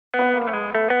Hey,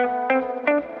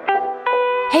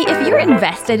 if you're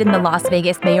invested in the Las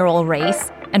Vegas mayoral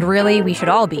race, and really we should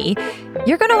all be,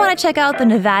 you're going to want to check out the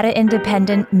Nevada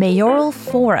Independent Mayoral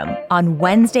Forum on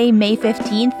Wednesday, May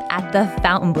 15th at the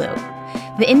Fontainebleau.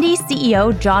 The Indy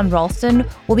CEO, John Ralston,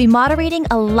 will be moderating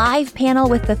a live panel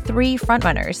with the three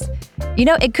frontrunners. You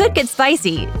know, it could get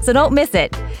spicy, so don't miss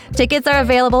it. Tickets are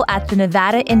available at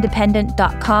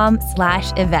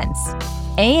thenevadaindependent.com/events.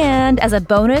 And as a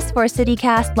bonus for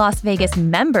CityCast Las Vegas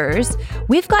members,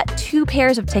 we've got 2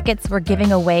 pairs of tickets we're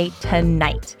giving away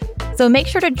tonight. So make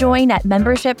sure to join at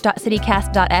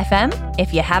membership.citycast.fm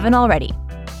if you haven't already.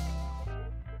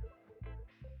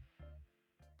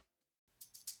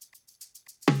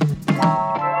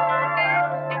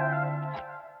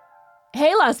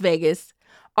 Hey, Las Vegas.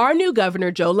 Our new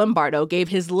governor, Joe Lombardo, gave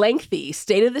his lengthy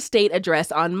State of the State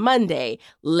address on Monday,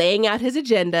 laying out his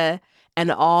agenda and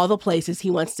all the places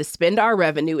he wants to spend our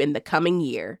revenue in the coming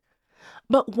year.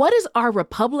 But what does our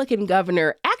Republican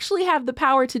governor actually have the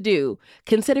power to do,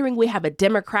 considering we have a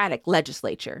Democratic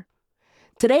legislature?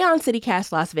 Today on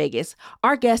CityCast Las Vegas,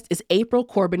 our guest is April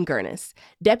Corbin-Gurnis,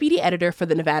 deputy editor for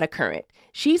the Nevada Current.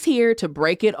 She's here to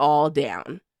break it all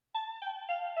down.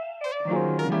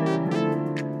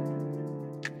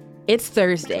 It's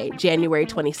Thursday, January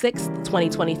 26th,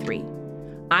 2023.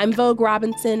 I'm Vogue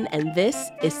Robinson, and this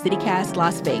is CityCast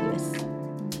Las Vegas.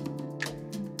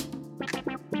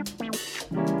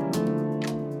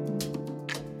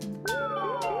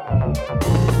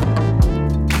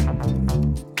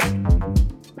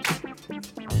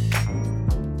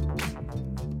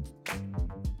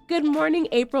 Good morning,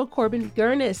 April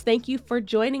Corbin-Gurnis. Thank you for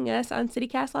joining us on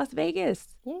CityCast Las Vegas.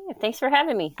 Yeah, thanks for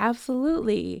having me.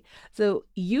 Absolutely. So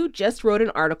you just wrote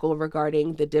an article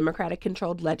regarding the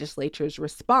Democratic-controlled legislature's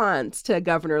response to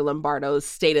Governor Lombardo's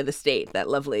State of the State, that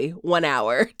lovely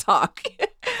 1-hour talk.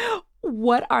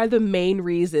 What are the main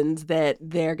reasons that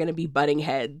they're going to be butting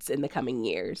heads in the coming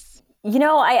years? You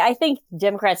know, I think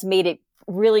Democrats made it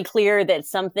really clear that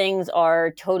some things are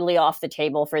totally off the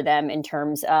table for them in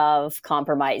terms of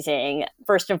compromising.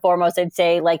 First and foremost, I'd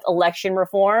say like election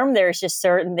reform. There's just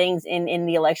certain things in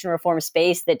the election reform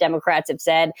space that Democrats have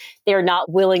said they're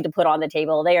not willing to put on the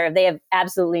table. They have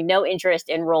absolutely no interest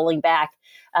in rolling back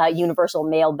universal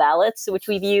mail ballots, which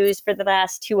we've used for the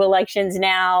last 2 elections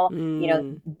now. You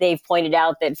know, they've pointed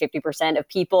out that 50% of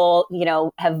people,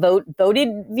 have voted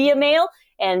via mail.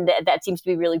 And that seems to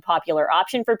be a really popular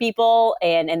option for people.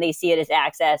 And they see it as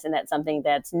access. And that's something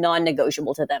that's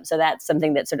non-negotiable to them. So that's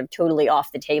something that's sort of totally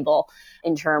off the table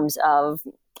in terms of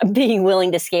being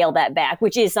willing to scale that back,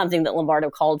 which is something that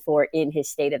Lombardo called for in his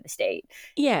State of the State.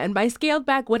 Yeah. And by scaled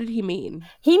back, what did he mean?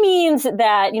 He means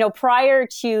that, prior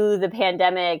to the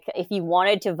pandemic, if you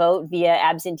wanted to vote via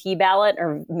absentee ballot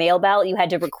or mail ballot, you had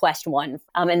to request one.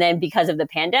 And then because of the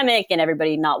pandemic and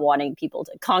everybody not wanting people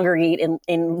to congregate in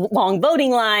long voting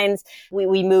lines,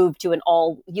 we moved to an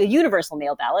all universal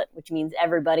mail ballot, which means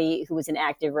everybody who was an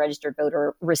active registered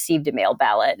voter received a mail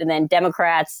ballot. And then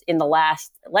Democrats in the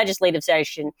last legislative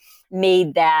session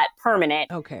made that permanent.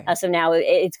 Okay. So now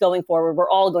it's going forward. We're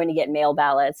all going to get mail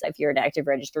ballots if you're an active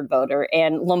registered voter.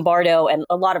 And Lombardo and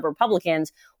a lot of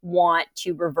Republicans want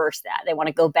to reverse that. They want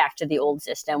to go back to the old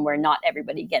system where not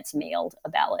everybody gets mailed a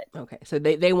ballot. Okay. So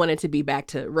they wanted to be back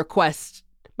to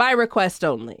by request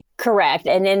only. Correct.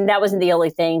 And then that wasn't the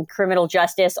only thing. Criminal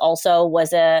justice also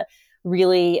was a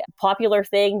really popular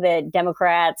thing that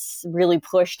Democrats really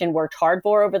pushed and worked hard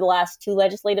for over the last 2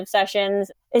 legislative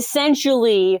sessions.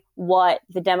 Essentially, what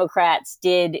the Democrats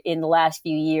did in the last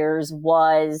few years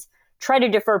was try to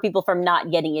defer people from not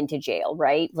getting into jail,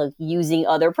 right? Like using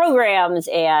other programs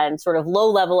and sort of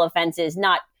low-level offenses,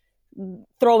 not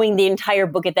throwing the entire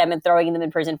book at them and throwing them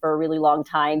in prison for a really long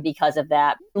time because of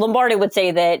that. Lombardo would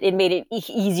say that it made it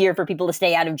easier for people to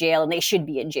stay out of jail and they should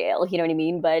be in jail. You know what I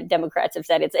mean? But Democrats have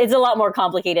said it's a lot more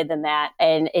complicated than that.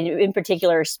 And in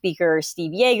particular, Speaker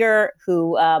Steve Yeager,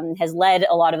 who has led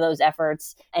a lot of those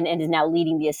efforts and is now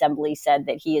leading the assembly, said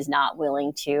that he is not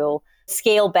willing to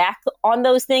scale back on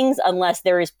those things unless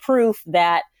there is proof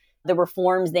that the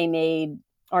reforms they made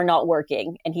are not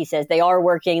working. And he says they are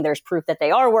working. There's proof that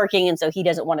they are working. And so he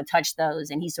doesn't want to touch those.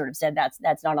 And he sort of said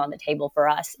that's not on the table for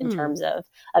us in terms of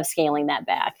scaling that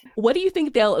back. What do you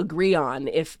think they'll agree on,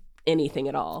 if anything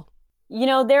at all?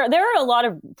 There are a lot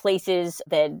of places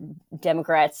that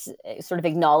Democrats sort of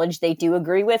acknowledge they do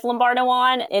agree with Lombardo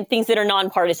on, and things that are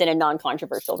nonpartisan and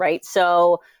non-controversial, right?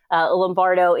 So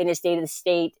Lombardo, in his State of the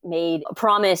State, made a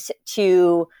promise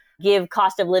to give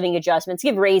cost of living adjustments,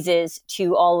 give raises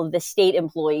to all of the state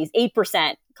employees,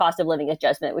 8% cost of living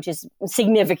adjustment, which is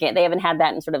significant. They haven't had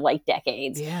that in sort of like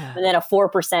decades. Yeah. And then a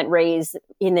 4% raise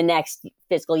in the next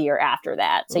fiscal year after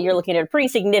that. So you're looking at a pretty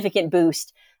significant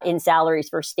boost in salaries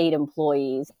for state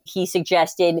employees. He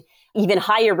suggested even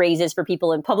higher raises for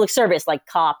people in public service, like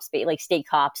cops, like state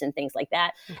cops and things like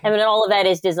that. And then all of that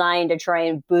is designed to try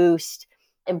and boost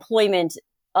employment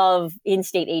of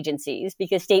in-state agencies,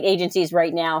 because state agencies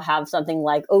right now have something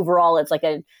like, overall, it's like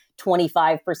a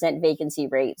 25% vacancy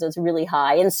rate. So it's really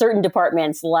high. In certain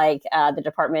departments, like the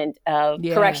Department of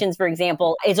Corrections, for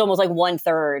example, it's almost like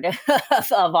 1/3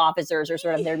 of officers are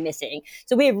sort of, they're missing.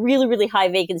 So we have really, really high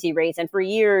vacancy rates. And for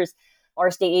years,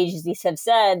 our state agencies have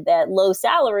said that low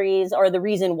salaries are the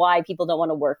reason why people don't want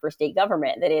to work for state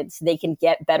government, that they can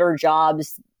get better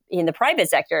jobs in the private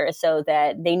sector, so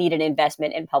that they need an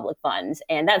investment in public funds.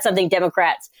 And that's something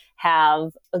Democrats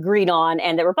have agreed on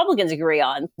and that Republicans agree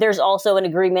on. There's also an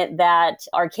agreement that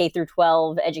our K through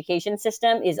 12 education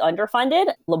system is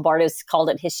underfunded. Lombardo's called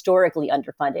it historically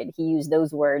underfunded. He used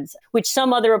those words, which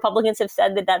some other Republicans have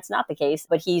said that that's not the case,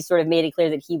 but he sort of made it clear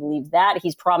that he believes that.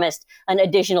 He's promised an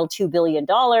additional $2 billion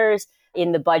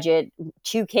in the budget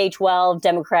to K-12.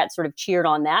 Democrats sort of cheered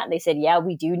on that. They said, yeah,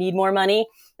 we do need more money.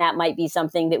 That might be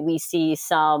something that we see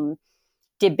some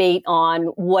debate on,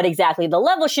 what exactly the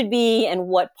level should be and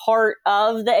what part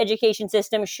of the education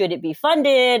system should it be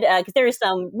funded, because there is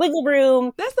some wiggle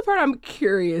room. That's the part I'm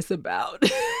curious about.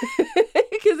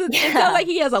 Because it sounds like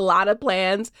he has a lot of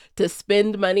plans to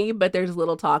spend money, but there's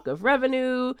little talk of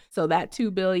revenue. So that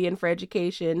 $2 billion for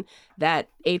education, that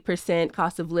 8%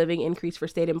 cost of living increase for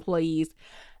state employees.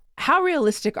 How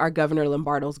realistic are Governor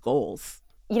Lombardo's goals?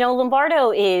 You know,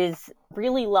 Lombardo is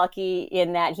really lucky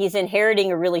in that he's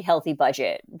inheriting a really healthy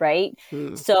budget, right?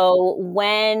 So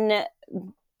when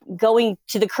going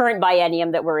to the current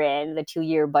biennium that we're in, the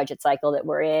 2-year budget cycle that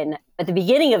we're in, at the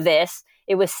beginning of this,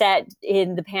 it was set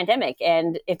in the pandemic,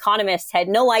 and economists had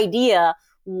no idea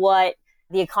what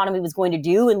the economy was going to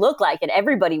do and look like. And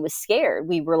everybody was scared.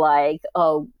 We were like,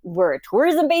 oh, we're a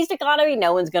tourism-based economy.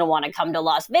 No one's going to want to come to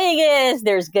Las Vegas.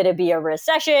 There's going to be a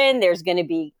recession. There's going to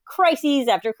be crises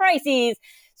after crises.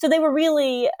 So they were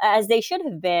really, as they should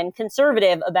have been,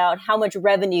 conservative about how much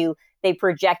revenue they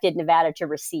projected Nevada to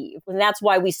receive. And that's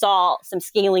why we saw some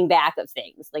scaling back of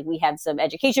things. Like we had some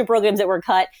education programs that were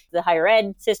cut. The higher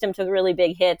ed system took really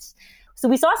big hits. So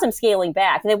we saw some scaling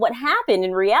back. And then what happened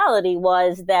in reality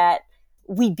was that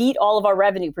we beat all of our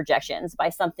revenue projections by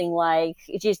something like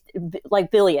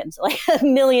billions, like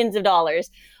millions of dollars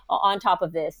on top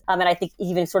of this. And I think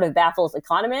even sort of baffles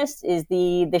economists is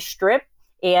the Strip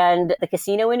and the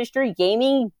casino industry.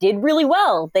 Gaming did really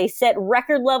well. They set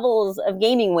record levels of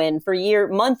gaming win for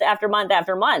month after month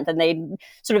after month. And they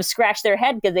sort of scratched their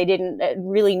head because they didn't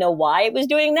really know why it was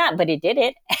doing that, but it did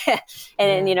it.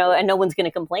 And no one's going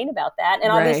to complain about that.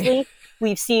 And obviously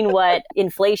we've seen what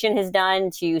inflation has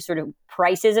done to sort of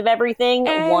prices of everything.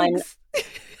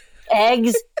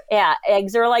 Eggs. Yeah.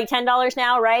 Eggs are like $10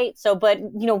 now. Right. So, but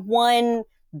one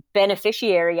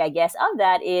beneficiary, I guess, of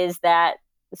that is that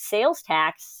sales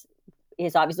tax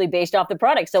is obviously based off the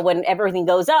product. So when everything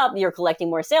goes up, you're collecting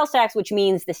more sales tax, which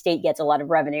means the state gets a lot of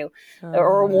revenue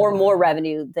or more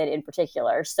revenue than in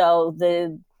particular. So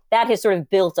that has sort of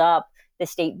built up the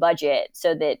state budget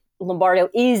so that Lombardo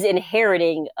is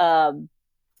inheriting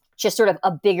just sort of a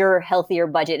bigger, healthier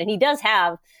budget. And he does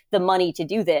have the money to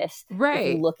do this. Right.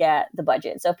 If you look at the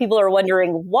budget. So if people are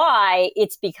wondering why,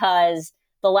 it's because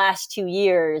the last 2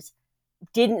 years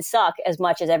didn't suck as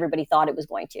much as everybody thought it was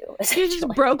going to. You just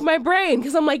broke my brain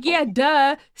because I'm like, yeah,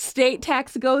 duh, state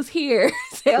tax goes here,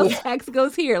 sales tax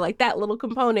goes here, like that little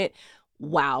component.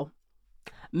 Wow.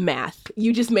 Math.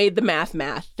 You just made the math.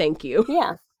 Thank you.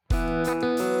 Yeah.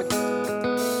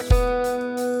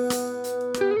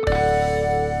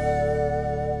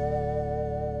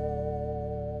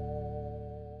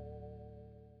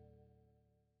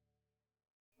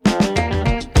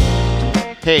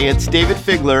 Hey, it's David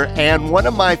Figler, and one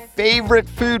of my favorite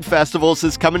food festivals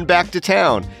is coming back to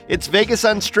town. It's Vegas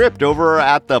Unstripped over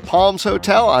at the Palms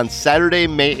Hotel on Saturday,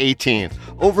 May 18th.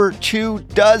 Over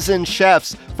 24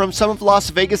 chefs from some of Las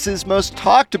Vegas's most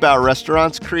talked about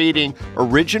restaurants creating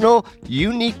original,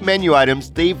 unique menu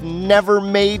items they've never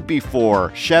made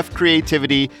before. Chef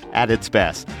creativity at its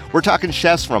best. We're talking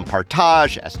chefs from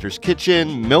Partage, Esther's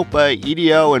Kitchen, Milpa,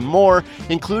 EDO, and more,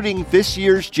 including this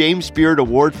year's James Beard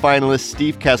Award finalist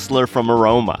Steve Kessler from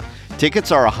Aroma.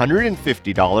 Tickets are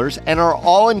 $150 and are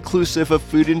all inclusive of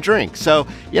food and drink, so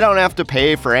you don't have to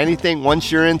pay for anything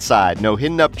once you're inside, no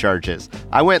hidden up charges.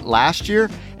 I went last year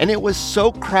and it was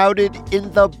so crowded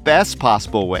in the best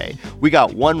possible way. We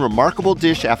got one remarkable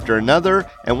dish after another,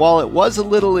 and while it was a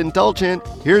little indulgent,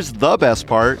 here's the best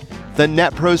part: the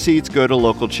net proceeds go to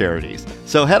local charities.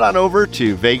 So head on over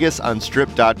to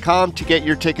vegasunstripped.com to get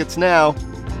your tickets now.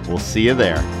 We'll see you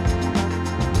there.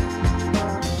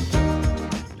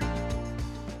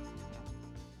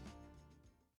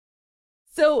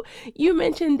 So you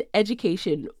mentioned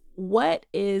education. What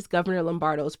is Governor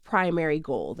Lombardo's primary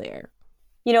goal there?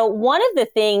 One of the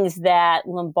things that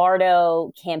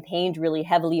Lombardo campaigned really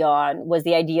heavily on was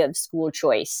the idea of school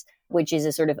choice, which is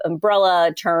a sort of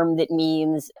umbrella term that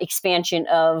means expansion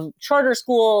of charter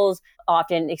schools,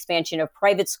 often expansion of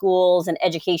private schools, and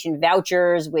education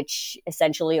vouchers, which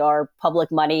essentially are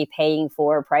public money paying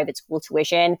for private school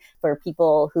tuition for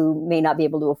people who may not be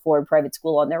able to afford private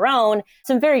school on their own.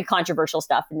 Some very controversial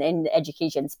stuff in the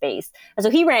education space. And so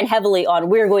he ran heavily on,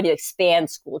 we're going to expand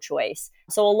school choice.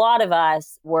 So a lot of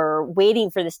us were waiting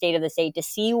for the state of the state to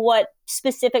see what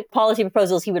specific policy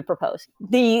proposals he would propose.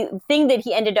 The thing that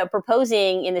he ended up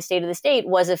proposing in the state of the state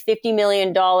was a $50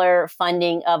 million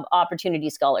funding of opportunity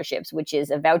scholarships, which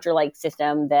is a voucher-like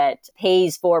system that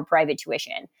pays for private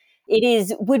tuition.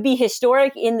 Would be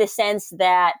historic in the sense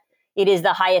that it is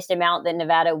the highest amount that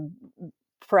Nevada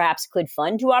perhaps could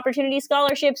fund to opportunity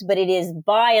scholarships, but it is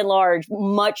by and large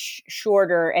much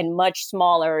shorter and much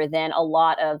smaller than a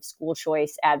lot of school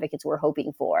choice advocates were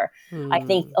hoping for. I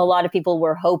think a lot of people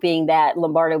were hoping that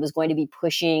Lombardo was going to be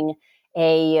pushing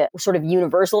a sort of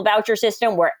universal voucher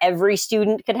system where every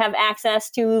student could have access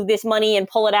to this money and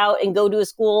pull it out and go to a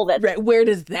school that... Right. Where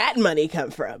does that money come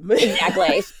from?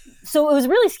 Exactly. So it was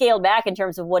really scaled back in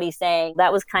terms of what he's saying.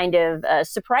 That was kind of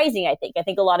surprising, I think. I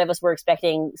think a lot of us were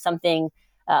expecting something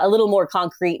a little more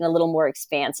concrete and a little more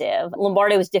expansive.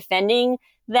 Lombardo was defending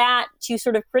that to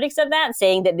sort of critics of that,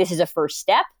 saying that this is a first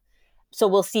step. So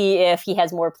we'll see if he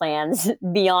has more plans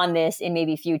beyond this in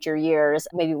maybe future years,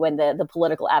 maybe when the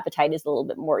political appetite is a little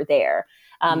bit more there.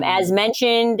 As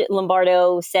mentioned,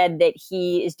 Lombardo said that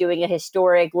he is doing a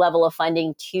historic level of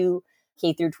funding to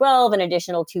K through 12, an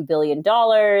additional $2 billion,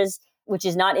 which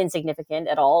is not insignificant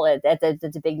at all. That's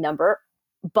a big number.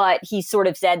 But he sort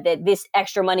of said that this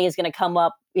extra money is going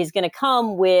to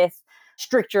come with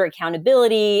stricter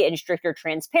accountability and stricter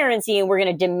transparency, and we're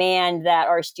going to demand that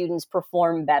our students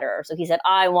perform better. So he said,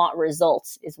 I want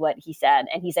results, is what he said.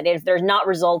 And he said, if there's not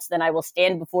results, then I will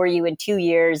stand before you in 2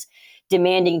 years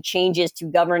demanding changes to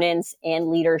governance and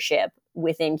leadership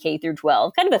within K through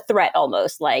 12. Kind of a threat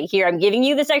almost, like, here, I'm giving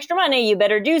you this extra money, you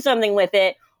better do something with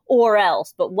it, or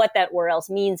else. But what that or else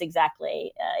means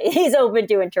exactly is open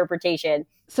to interpretation.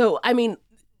 So, I mean,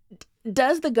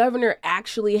 does the governor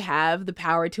actually have the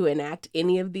power to enact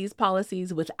any of these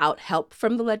policies without help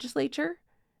from the legislature?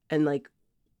 And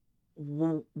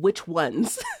which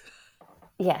ones?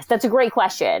 Yes, that's a great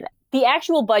question. The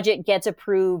actual budget gets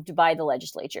approved by the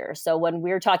legislature. So when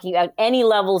we're talking about any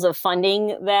levels of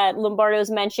funding that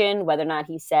Lombardo's mentioned, whether or not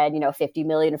he said, $50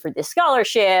 million for this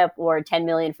scholarship or $10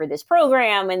 million for this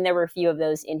program, and there were a few of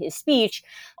those in his speech,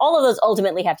 all of those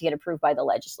ultimately have to get approved by the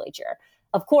legislature.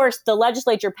 Of course, the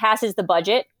legislature passes the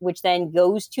budget, which then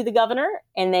goes to the governor,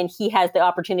 and then he has the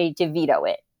opportunity to veto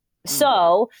it.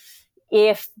 So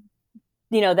if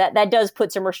that does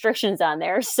put some restrictions on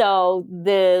there. So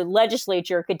the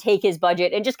legislature could take his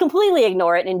budget and just completely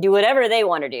ignore it and do whatever they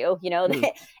want to do,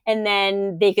 and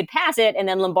then they could pass it, and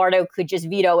then Lombardo could just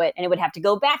veto it, and it would have to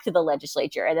go back to the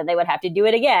legislature, and then they would have to do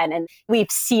it again. And we've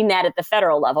seen that at the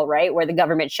federal level, right, where the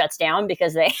government shuts down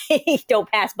because they don't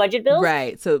pass budget bills.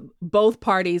 Right. So both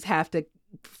parties have to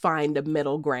find a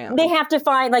middle ground. They have to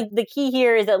find, the key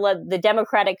here is that the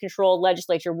Democratic-controlled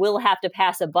legislature will have to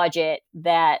pass a budget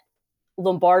that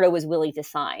Lombardo was willing to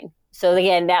sign. So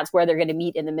again, that's where they're going to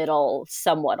meet in the middle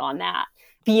somewhat on that.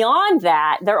 Beyond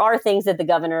that, there are things that the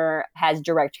governor has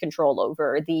direct control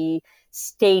over. The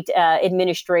state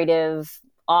administrative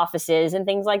offices and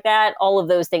things like that, all of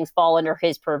those things fall under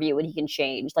his purview and he can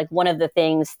change. Like one of the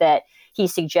things that he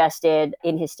suggested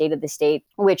in his State of the State,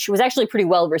 which was actually pretty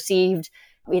well received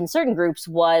in certain groups,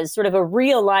 was sort of a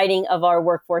realigning of our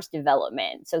workforce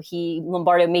development. So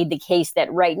Lombardo made the case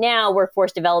that right now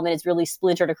workforce development is really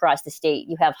splintered across the state.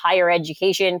 You have higher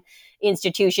education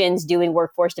institutions doing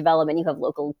workforce development. You have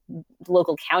local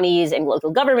counties and local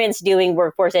governments doing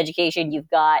workforce education. You've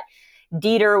got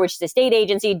DETR, which is a state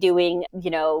agency, doing,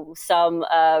 some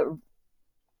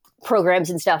programs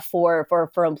and stuff for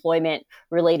employment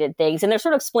related things. And they're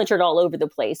sort of splintered all over the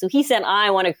place. So he said,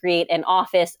 I want to create an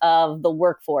office of the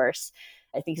workforce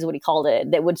I think is what he called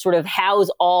it, that would sort of house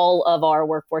all of our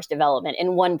workforce development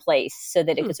in one place so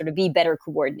that it could sort of be better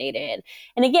coordinated.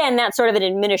 And again, that's sort of an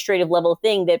administrative level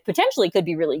thing that potentially could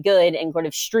be really good and sort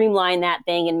of streamline that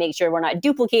thing and make sure we're not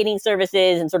duplicating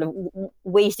services and sort of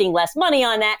wasting less money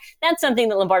on that. That's something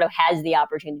that Lombardo has the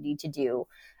opportunity to do.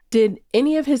 Did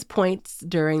any of his points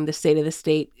during the State of the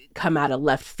State come out of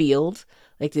left field?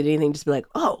 Like, did anything just be like,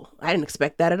 oh, I didn't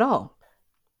expect that at all?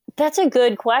 That's a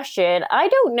good question. I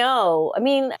don't know. I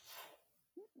mean,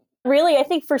 really, I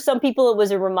think for some people it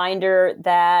was a reminder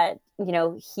that,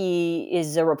 he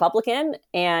is a Republican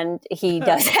and he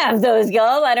does have those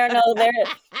goals. I don't know. There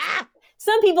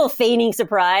some people feigning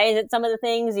surprise at some of the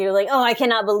things. You're like, oh, I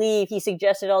cannot believe he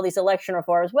suggested all these election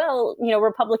reforms. Well,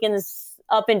 Republicans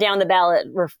up and down the ballot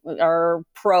are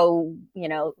pro,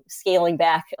 scaling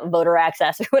back voter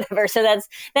access or whatever. So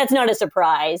that's not a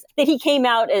surprise. That he came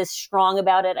out as strong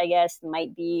about it, I guess,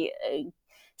 might be a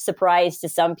surprise to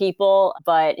some people,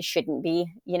 but shouldn't be,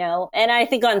 And I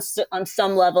think on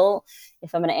some level,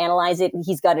 if I'm going to analyze it,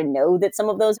 he's got to know that some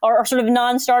of those are sort of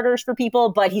non-starters for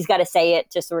people, but he's got to say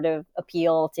it to sort of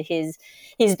appeal to his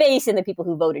base and the people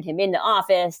who voted him into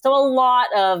office. So a lot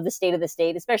of the State of the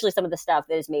State, especially some of the stuff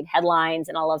that has made headlines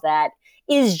and all of that,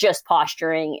 is just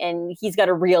posturing. And he's got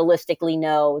to realistically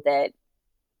know that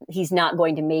he's not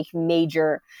going to make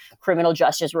major criminal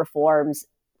justice reforms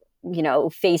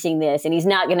facing this, and he's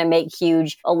not going to make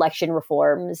huge election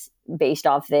reforms based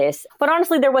off this. But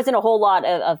honestly, there wasn't a whole lot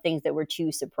of things that were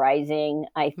too surprising,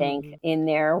 I think, in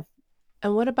there.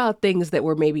 And what about things that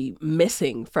were maybe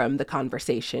missing from the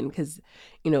conversation? Because,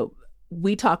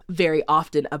 we talk very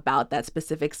often about that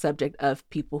specific subject of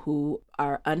people who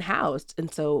are unhoused.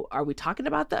 And so are we talking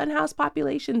about the unhoused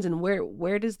populations, and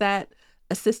where does that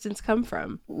assistance come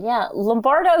from? Yeah,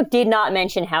 Lombardo did not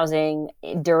mention housing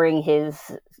during his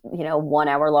 1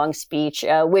 hour long speech,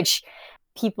 which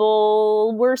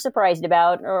people were surprised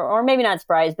about, or maybe not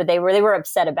surprised, but they were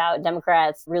upset about.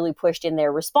 Democrats really pushed in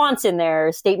their response in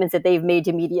their statements that they've made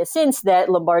to media since that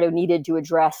Lombardo needed to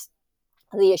address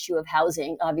the issue of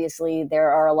housing. Obviously,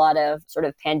 there are a lot of sort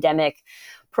of pandemic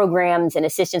programs and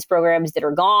assistance programs that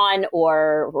are gone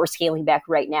or we're scaling back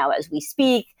right now as we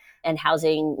speak. And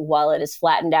housing, while it is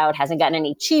flattened out, hasn't gotten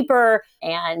any cheaper.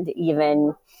 And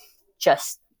even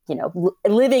just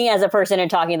living as a person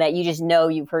and talking that, you just know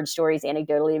you've heard stories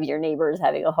anecdotally of your neighbors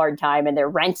having a hard time and their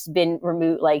rent's been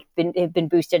removed, have been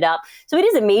boosted up. So it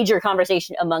is a major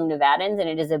conversation among Nevadans, and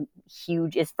it is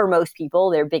it's for most people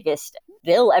their biggest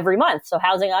bill every month. So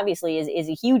housing obviously is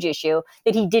a huge issue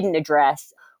that he didn't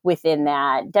address within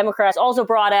that. Democrats also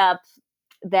brought up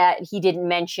that he didn't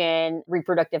mention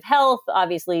reproductive health.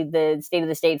 Obviously, the State of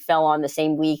the State fell on the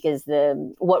same week as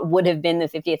what would have been the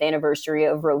 50th anniversary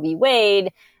of Roe v.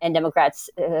 Wade, and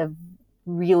Democrats have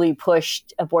really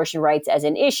pushed abortion rights as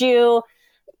an issue.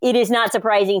 It is not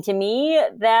surprising to me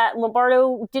that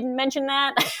Lombardo didn't mention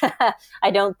that. I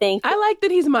don't think. I like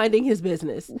that he's minding his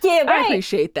business. Yeah, right. I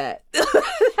appreciate that.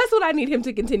 That's what I need him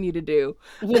to continue to do.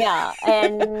 Yeah,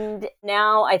 and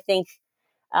now I think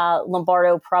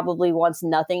Lombardo probably wants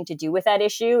nothing to do with that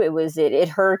issue. It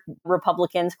hurt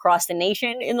Republicans across the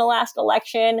nation in the last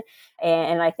election.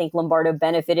 And I think Lombardo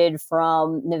benefited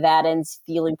from Nevadans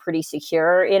feeling pretty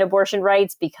secure in abortion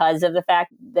rights because of the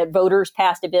fact that voters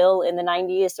passed a bill in the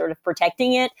 90s sort of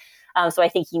protecting it. So I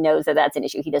think he knows that that's an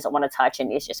issue he doesn't want to touch,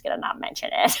 and he's just going to not mention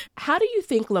it. How do you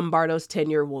think Lombardo's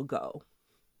tenure will go?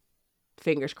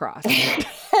 Fingers crossed.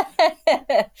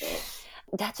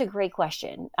 That's a great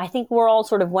question. I think we're all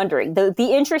sort of wondering. The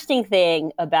interesting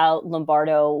thing about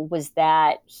Lombardo was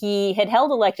that he had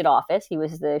held elected office. He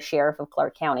was the sheriff of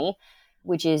Clark County,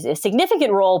 which is a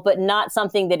significant role, but not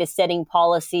something that is setting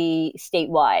policy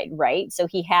statewide, right? So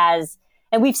he has,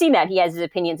 and we've seen that, he has his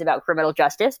opinions about criminal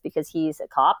justice because he's a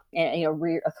cop and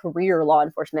a career law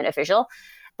enforcement official.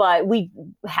 But we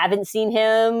haven't seen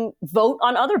him vote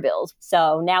on other bills.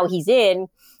 So now he's in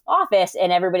office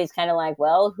and everybody's kind of like,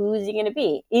 well, who is he going to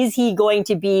be? Is he going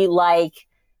to be like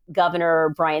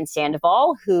Governor Brian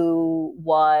Sandoval, who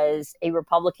was a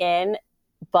Republican,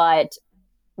 but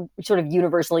sort of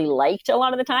universally liked a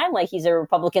lot of the time? Like, he's a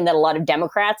Republican that a lot of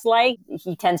Democrats like.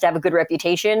 He tends to have a good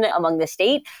reputation among the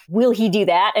state. Will he do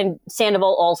that? And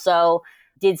Sandoval also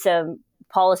did some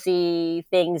policy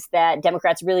things that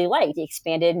Democrats really liked. He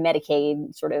expanded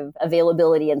Medicaid sort of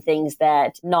availability and things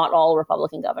that not all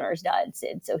Republican governors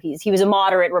did. So he was a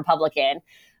moderate Republican,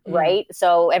 right?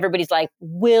 So everybody's like,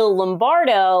 will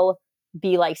Lombardo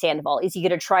be like Sandoval? Is he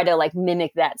going to try to like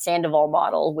mimic that Sandoval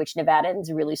model, which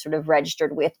Nevadans really sort of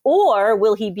registered with? Or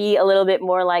will he be a little bit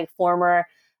more like former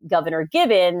Governor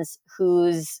Gibbons,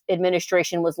 whose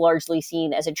administration was largely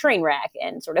seen as a train wreck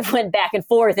and sort of went back and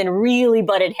forth and really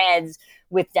butted heads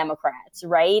with Democrats,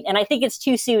 right? And I think it's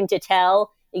too soon to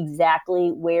tell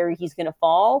exactly where he's going to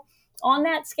fall on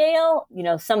that scale. You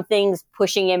know, some things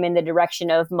pushing him in the direction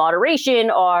of moderation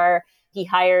are he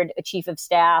hired a chief of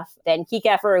staff, Ben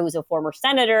Kiekeffer, who's a former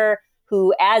senator,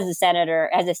 who as a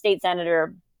state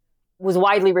senator, was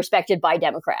widely respected by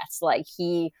Democrats. Like,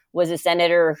 he was a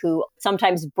senator who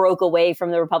sometimes broke away from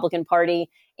the Republican Party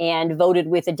and voted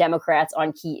with the Democrats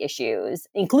on key issues,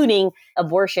 including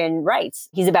abortion rights.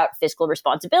 He's about fiscal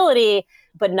responsibility,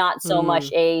 but not so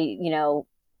much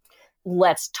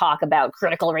let's talk about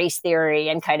critical race theory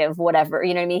and kind of whatever,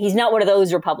 you know what I mean? He's not one of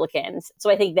those Republicans. So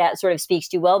I think that sort of speaks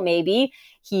to, well, maybe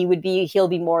he'll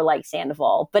be more like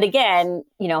Sandoval. But again,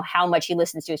 you know, how much he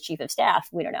listens to his chief of staff,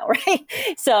 we don't know, right?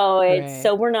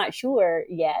 So we're not sure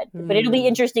yet, but it'll be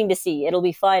interesting to see. It'll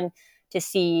be fun to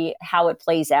see how it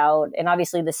plays out. And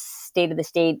obviously the state of the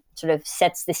state sort of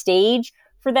sets the stage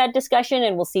for that discussion,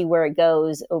 and we'll see where it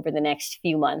goes over the next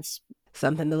few months.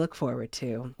 Something to look forward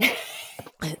to.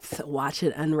 Let's watch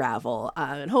it unravel.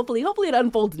 And hopefully it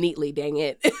unfolds neatly, dang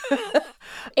it.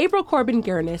 April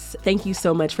Corbin-Gurnis, thank you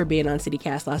so much for being on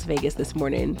CityCast Las Vegas this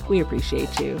morning. We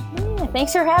appreciate you. Yeah,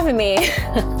 thanks for having me.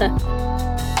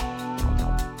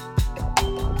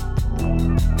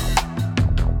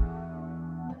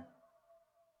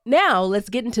 Now, let's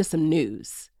get into some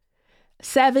news.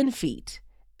 7 feet.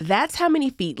 That's how many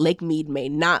feet Lake Mead may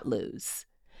not lose.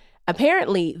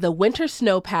 Apparently, the winter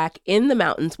snowpack in the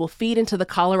mountains will feed into the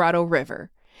Colorado River.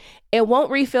 It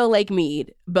won't refill Lake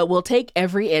Mead, but we'll take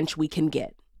every inch we can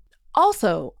get.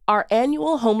 Also, our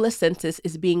annual homeless census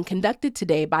is being conducted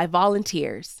today by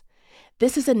volunteers.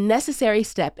 This is a necessary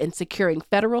step in securing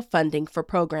federal funding for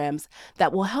programs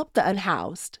that will help the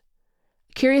unhoused.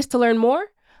 Curious to learn more?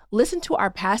 Listen to our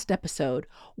past episode,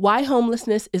 Why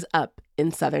Homelessness is Up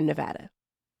in Southern Nevada.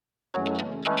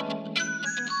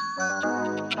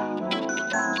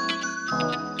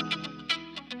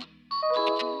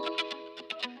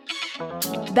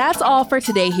 That's all for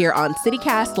today here on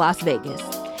CityCast Las Vegas.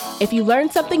 If you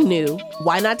learned something new,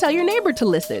 why not tell your neighbor to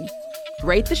listen?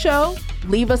 Rate the show,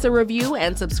 leave us a review,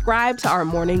 and subscribe to our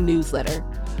morning newsletter.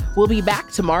 We'll be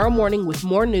back tomorrow morning with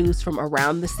more news from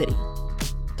around the city.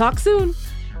 Talk soon.